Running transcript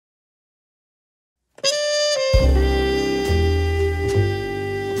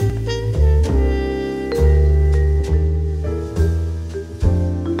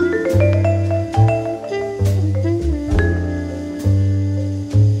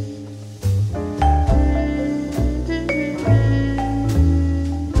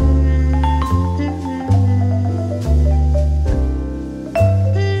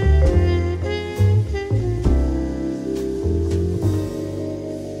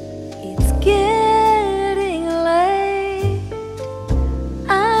getting late.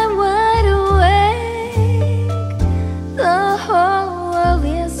 I'm wide awake. The whole world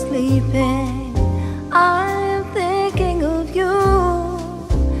is sleeping. I'm thinking of you.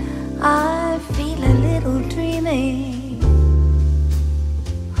 I feel a little dreamy.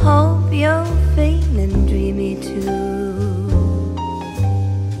 Hope you're feeling dreamy too.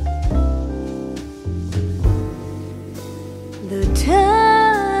 The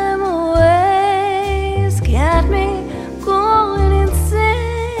time away's got me going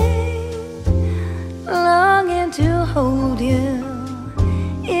insane, longing to hold you.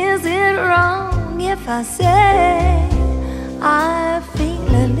 Is it wrong if I say I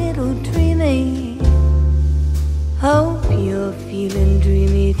feel a little dreamy? Hope you're feeling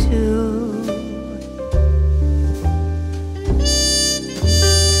dreamy too.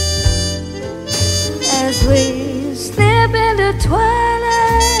 As we slip into twilight,